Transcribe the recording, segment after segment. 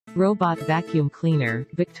Robot Vacuum Cleaner,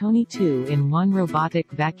 VICTONY 2-in-1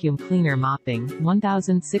 Robotic Vacuum Cleaner Mopping,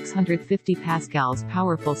 1650 pascals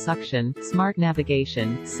powerful suction, smart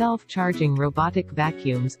navigation, self-charging robotic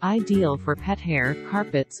vacuums, ideal for pet hair,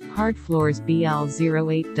 carpets, hard floors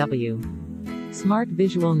BL08W. Smart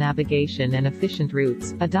visual navigation and efficient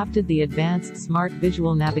routes, adopted the advanced smart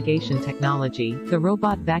visual navigation technology. The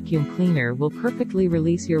robot vacuum cleaner will perfectly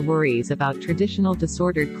release your worries about traditional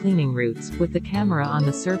disordered cleaning routes. With the camera on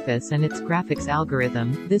the surface and its graphics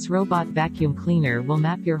algorithm, this robot vacuum cleaner will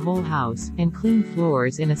map your whole house and clean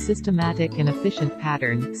floors in a systematic and efficient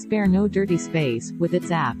pattern. Spare no dirty space. With its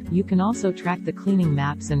app, you can also track the cleaning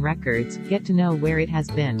maps and records, get to know where it has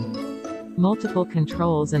been. Multiple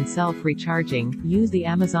controls and self-recharging. Use the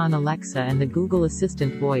Amazon Alexa and the Google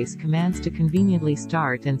Assistant voice commands to conveniently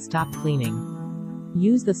start and stop cleaning.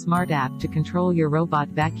 Use the smart app to control your robot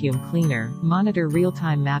vacuum cleaner, monitor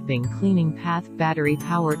real-time mapping, cleaning path, battery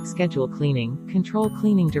power, schedule cleaning, control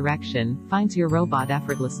cleaning direction, finds your robot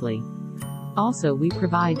effortlessly. Also, we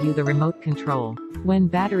provide you the remote control. When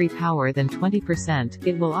battery power than 20%,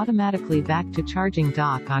 it will automatically back to charging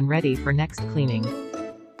dock on ready for next cleaning.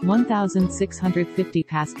 1650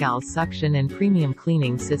 pascals suction and premium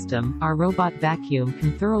cleaning system. Our robot vacuum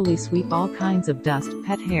can thoroughly sweep all kinds of dust,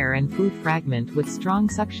 pet hair and food fragment with strong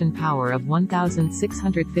suction power of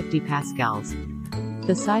 1650 pascals.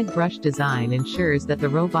 The side brush design ensures that the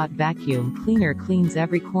robot vacuum cleaner cleans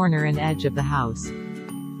every corner and edge of the house.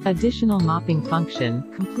 Additional mopping function,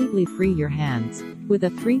 completely free your hands. With a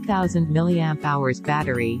 3000 mAh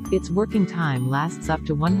battery, its working time lasts up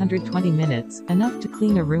to 120 minutes, enough to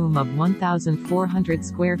clean a room of 1,400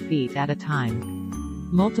 square feet at a time.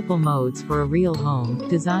 Multiple modes for a real home.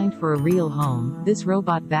 Designed for a real home, this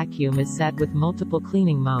robot vacuum is set with multiple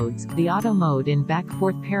cleaning modes. The auto mode in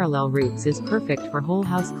back-forth parallel routes is perfect for whole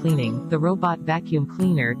house cleaning. The robot vacuum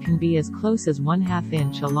cleaner can be as close as 1/2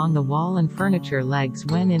 inch along the wall and furniture legs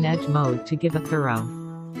when in edge mode to give a thorough.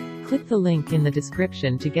 Click the link in the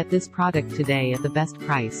description to get this product today at the best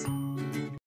price.